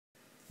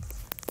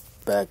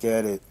Back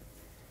at it,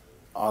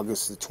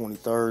 August the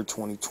 23rd,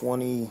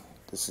 2020.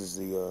 This is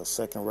the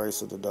second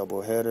race of the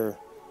doubleheader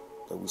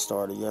that we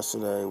started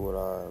yesterday with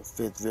our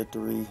fifth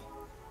victory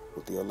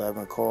with the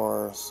 11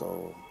 car.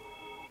 So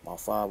my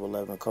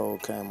 511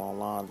 code came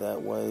online that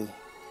way,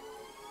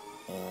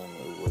 and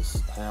it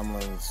was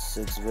Hamlin's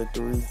sixth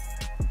victory,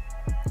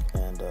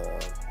 and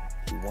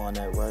he won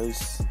that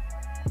race.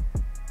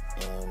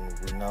 And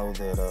we know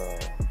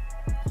that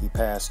he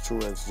passed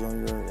Truex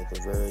Jr. at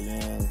the very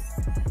end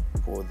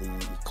for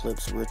the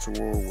eclipse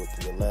ritual with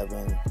the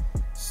 11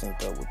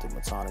 synced up with the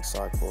metonic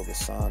cycle of the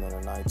sun, and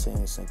the 19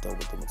 synced up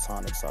with the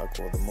metonic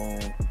cycle of the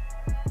moon.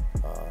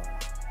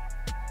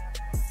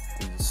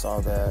 We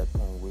saw that,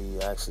 and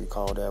we actually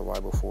called that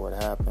right before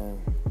it happened.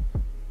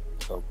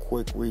 A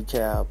quick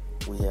recap: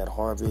 we had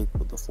Harvick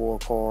with the 4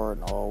 car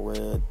and all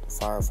red, the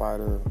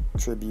firefighter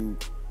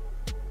tribute.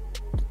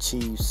 The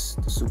Chiefs,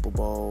 the Super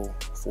Bowl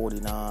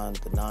 49,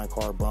 the 9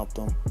 car bumped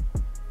them.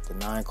 The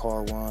 9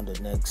 car won the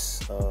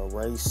next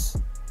race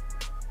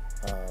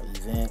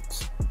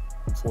event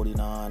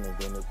 49, and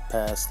then it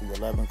passed the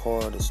 11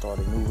 car to start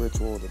a new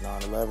ritual, the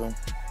 911,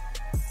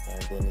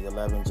 and then the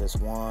 11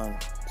 just won.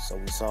 So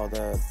we saw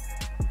that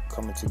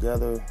coming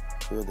together.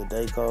 Here are the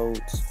day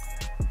codes.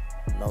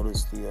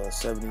 Notice the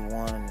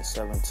 71 and the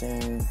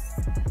 17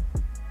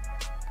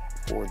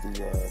 for the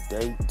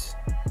date,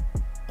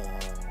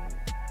 and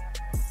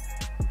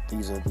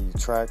these are the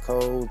track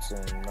codes.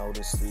 And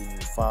notice the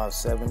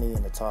 570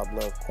 in the top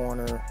left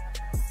corner.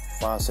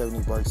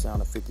 570 breaks down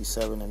to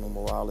 57 in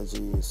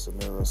numerology. It's a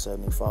mirror of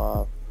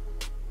 75.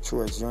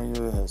 Truex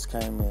Jr. has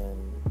came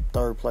in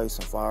 3rd place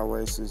in 5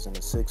 races. In the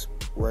 6th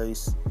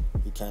race,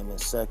 he came in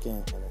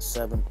 2nd. In the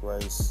 7th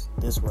race,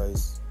 this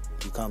race,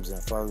 he comes in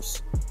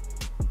 1st.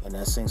 And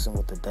that syncs in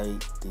with the date,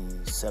 the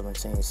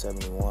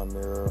 1771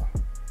 mirror.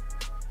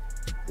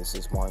 This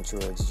is Martin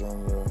Truex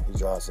Jr. He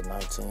drives the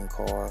 19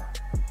 car.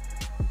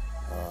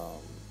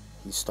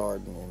 He's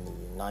starting in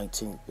the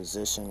 19th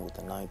position with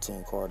the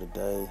 19 car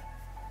today.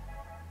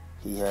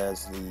 He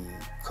has the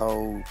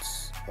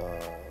codes,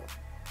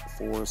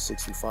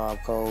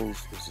 465 codes,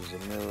 which is a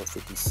mirror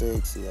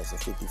 56. He has a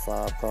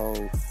 55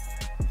 code,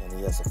 and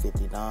he has a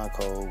 59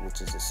 code, which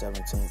is a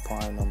 17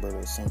 prime number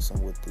that syncs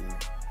him with the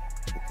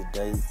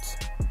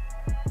date.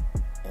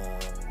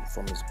 And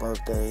from his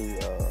birthday,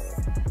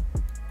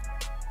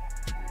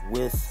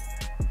 with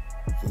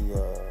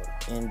the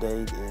end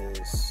date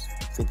is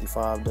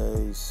 55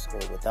 days,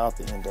 or without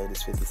the end date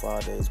is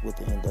 55 days. With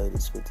the end date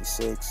is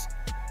 56.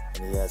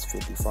 And he has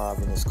 55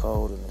 in his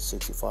code, and the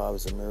 65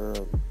 is a mirror,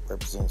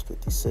 represents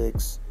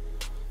 56.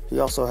 He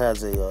also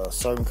has a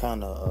certain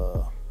kind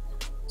of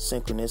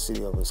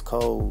synchronicity of his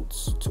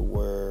codes, to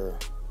where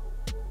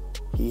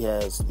he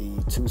has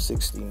the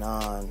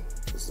 269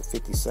 is the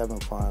 57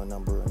 prime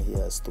number, and he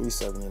has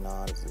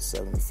 379 is the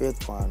 75th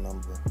prime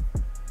number,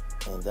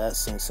 and that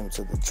syncs him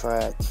to the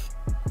track.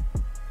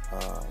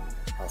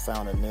 I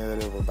found a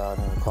narrative about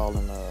him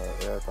calling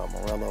Eric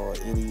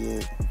Almirola an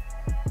idiot,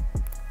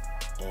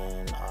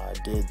 and I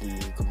did the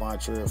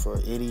gematria for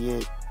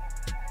idiot,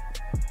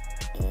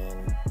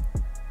 and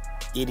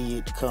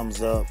idiot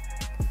comes up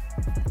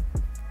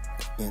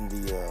in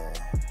the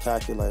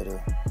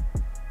calculator.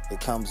 It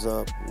comes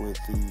up with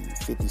the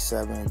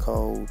 57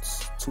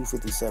 codes,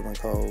 257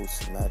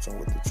 codes matching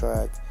with the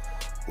track,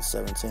 the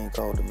 17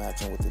 code to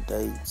matching with the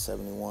date,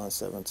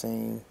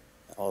 7117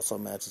 also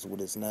matches with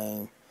his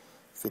name,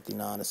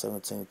 59 to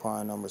 17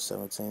 prime number,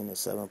 17 to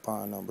 7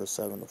 prime number,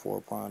 7 to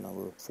 4 prime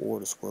number, 4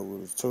 to square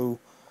root of 2.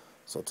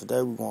 So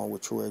today we're going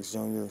with Truex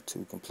Jr.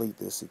 to complete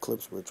this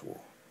eclipse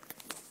ritual.